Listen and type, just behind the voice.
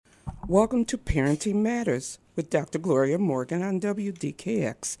Welcome to Parenting Matters with Dr. Gloria Morgan on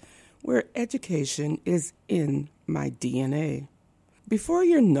WDKX, where education is in my DNA. Before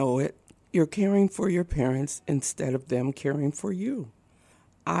you know it, you're caring for your parents instead of them caring for you.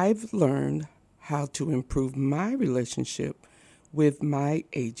 I've learned how to improve my relationship with my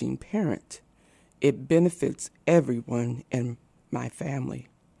aging parent. It benefits everyone in my family.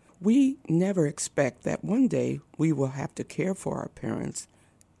 We never expect that one day we will have to care for our parents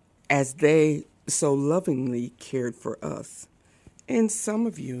as they so lovingly cared for us. And some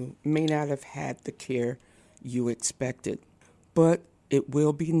of you may not have had the care you expected, but it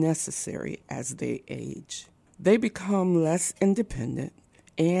will be necessary as they age. They become less independent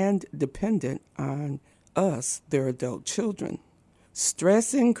and dependent on us, their adult children.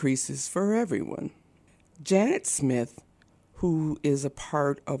 Stress increases for everyone. Janet Smith, who is a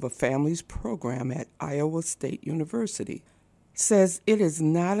part of a family's program at Iowa State University, says it is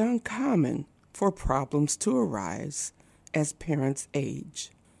not uncommon for problems to arise as parents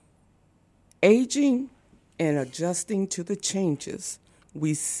age. Aging and adjusting to the changes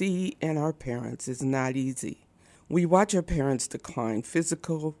we see in our parents is not easy. We watch our parents decline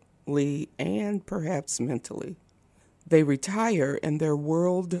physically and perhaps mentally. They retire and their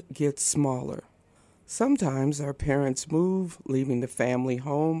world gets smaller. Sometimes our parents move, leaving the family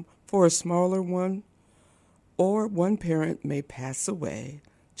home for a smaller one, or one parent may pass away,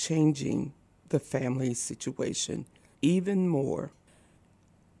 changing the family situation even more.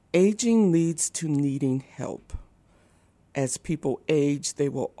 Aging leads to needing help. As people age, they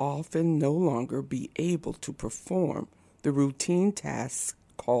will often no longer be able to perform the routine tasks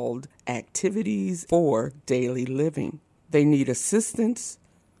called activities for daily living. They need assistance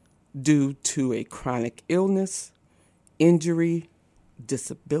due to a chronic illness, injury,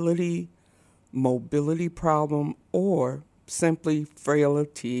 disability, mobility problem, or simply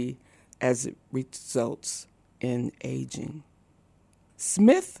frailty as it results in aging.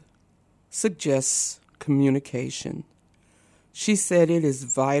 Smith suggests communication. She said it is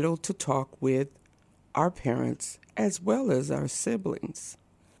vital to talk with our parents as well as our siblings.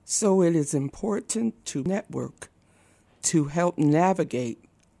 So it is important to network to help navigate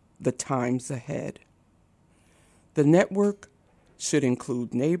the times ahead. The network should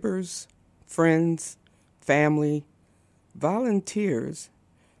include neighbors, friends, family, volunteers,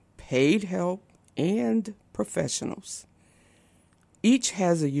 paid help, and professionals. Each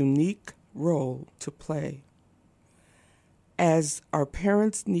has a unique role to play. As our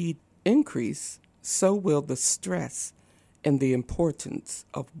parents' needs increase, so will the stress and the importance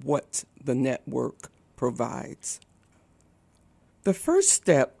of what the network provides. The first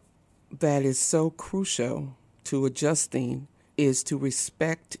step that is so crucial to adjusting is to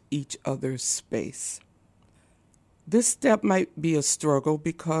respect each other's space. This step might be a struggle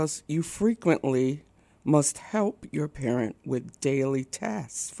because you frequently must help your parent with daily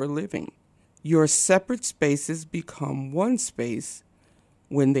tasks for living. Your separate spaces become one space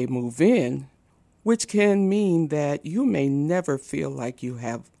when they move in, which can mean that you may never feel like you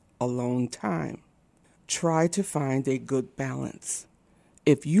have alone time. Try to find a good balance.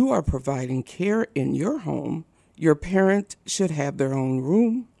 If you are providing care in your home, your parent should have their own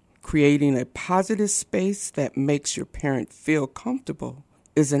room. Creating a positive space that makes your parent feel comfortable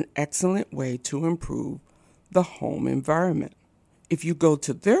is an excellent way to improve the home environment. If you go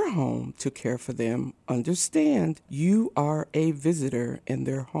to their home to care for them, understand you are a visitor in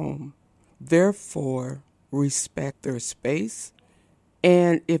their home. Therefore, respect their space.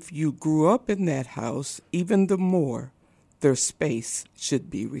 And if you grew up in that house, even the more, their space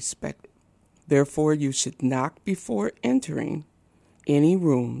should be respected. Therefore, you should knock before entering any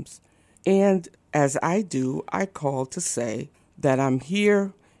rooms. And as I do, I call to say that I'm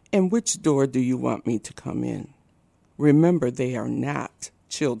here and which door do you want me to come in? Remember, they are not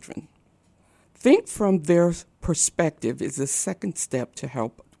children. Think from their perspective is the second step to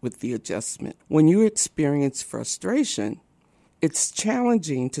help with the adjustment. When you experience frustration, it's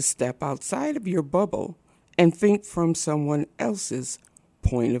challenging to step outside of your bubble and think from someone else's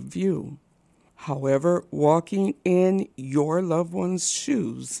point of view. However, walking in your loved one's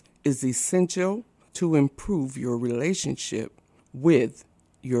shoes is essential to improve your relationship with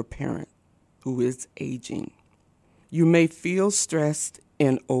your parent who is aging. You may feel stressed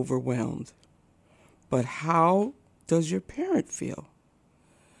and overwhelmed, but how does your parent feel?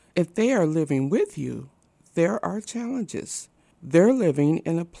 If they are living with you, there are challenges. They're living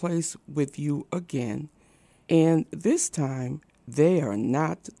in a place with you again, and this time they are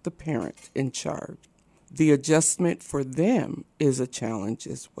not the parent in charge. The adjustment for them is a challenge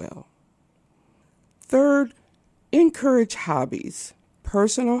as well. Third, encourage hobbies,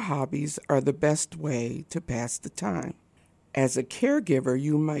 Personal hobbies are the best way to pass the time. As a caregiver,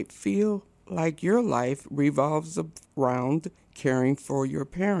 you might feel like your life revolves around caring for your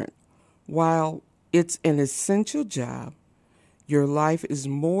parent. While it's an essential job, your life is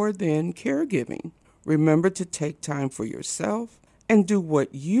more than caregiving. Remember to take time for yourself and do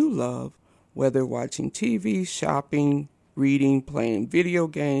what you love, whether watching TV, shopping, reading, playing video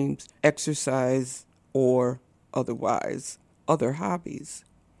games, exercise, or otherwise, other hobbies.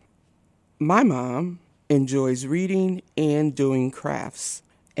 My mom enjoys reading and doing crafts,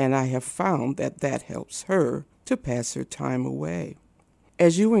 and I have found that helps her to pass her time away.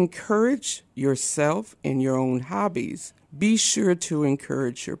 As you encourage yourself in your own hobbies, be sure to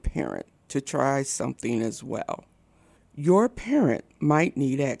encourage your parent to try something as well. Your parent might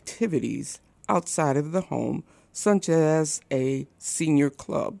need activities outside of the home, such as a senior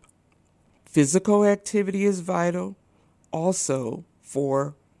club. Physical activity is vital also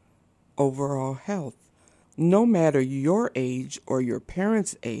for overall health. No matter your age or your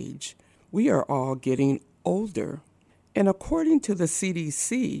parents' age, we are all getting older. And according to the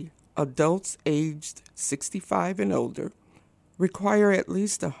CDC, adults aged 65 and older require at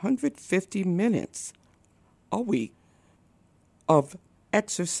least 150 minutes a week of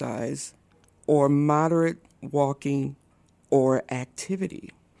exercise or moderate walking or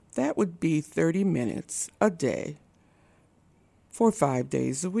activity. That would be 30 minutes a day for 5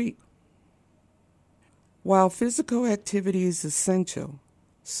 days a week. While physical activity is essential,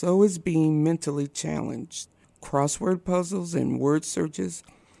 so is being mentally challenged. Crossword puzzles and word searches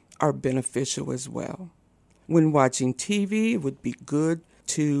are beneficial as well. When watching TV, it would be good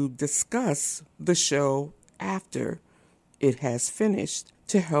to discuss the show after it has finished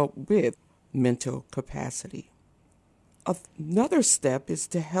to help with mental capacity. Another step is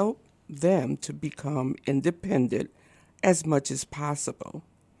to help them to become independent as much as possible.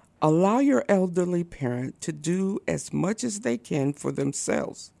 Allow your elderly parent to do as much as they can for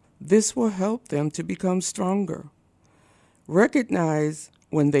themselves. This will help them to become stronger. Recognize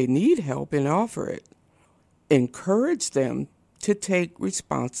when they need help and offer it. Encourage them to take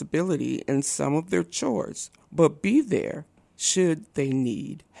responsibility in some of their chores, but be there should they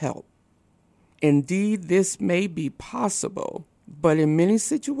need help. Indeed, this may be possible, but in many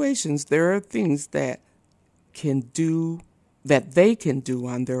situations there are things that they can do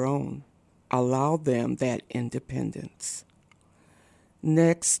on their own. Allow them that independence.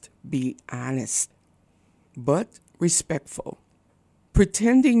 Next, be honest, but respectful.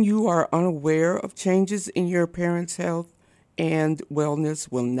 Pretending you are unaware of changes in your parents' health and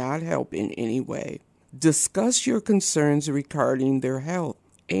wellness will not help in any way. Discuss your concerns regarding their health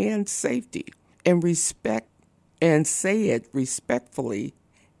and safety and say it respectfully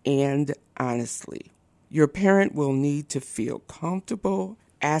and honestly. Your parent will need to feel comfortable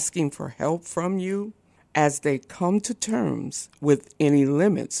asking for help from you as they come to terms with any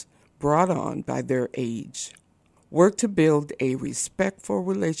limits brought on by their age. Work to build a respectful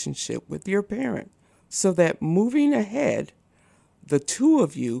relationship with your parent so that moving ahead, the two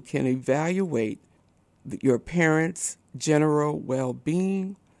of you can evaluate your parents' general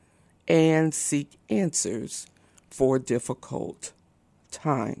well-being and seek answers for difficult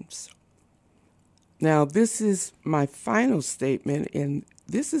times. Now, this is my final statement, and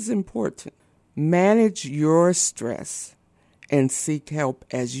this is important. Manage your stress and seek help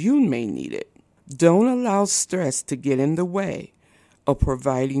as you may need it. Don't allow stress to get in the way of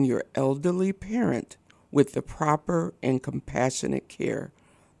providing your elderly parent with the proper and compassionate care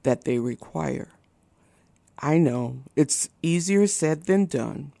that they require. I know it's easier said than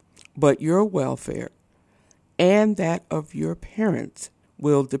done, but your welfare and that of your parents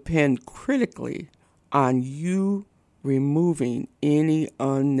will depend critically on you removing any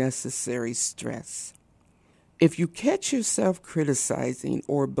unnecessary stress. If you catch yourself criticizing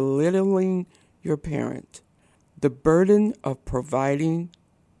or belittling your parent, the burden of providing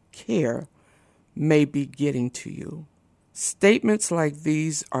care may be getting to you. Statements like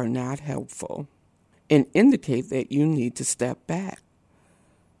these are not helpful and indicate that you need to step back.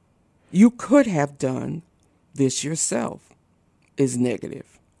 You could have done this yourself is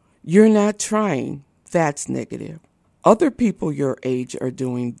negative. You're not trying. That's negative. Other people your age are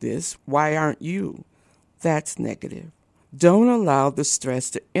doing this. Why aren't you? That's negative. Don't allow the stress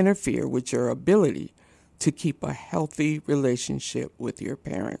to interfere with your ability to keep a healthy relationship with your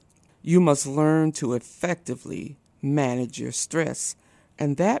parent. You must learn to effectively manage your stress,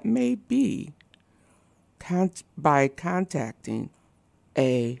 and that may be by contacting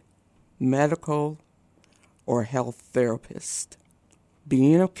a medical or health therapist.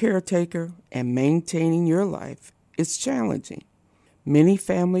 Being a caretaker and maintaining your life is challenging. Many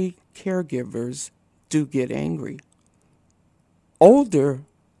family caregivers do get angry. Older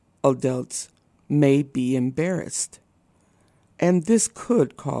adults may be embarrassed, and this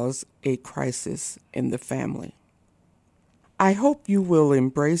could cause a crisis in the family. I hope you will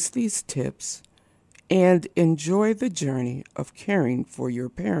embrace these tips and enjoy the journey of caring for your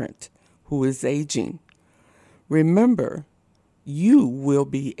parent who is aging. Remember, you will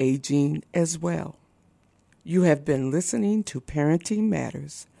be aging as well. You have been listening to Parenting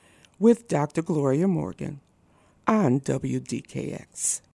Matters with Dr. Gloria Morgan on WDKX.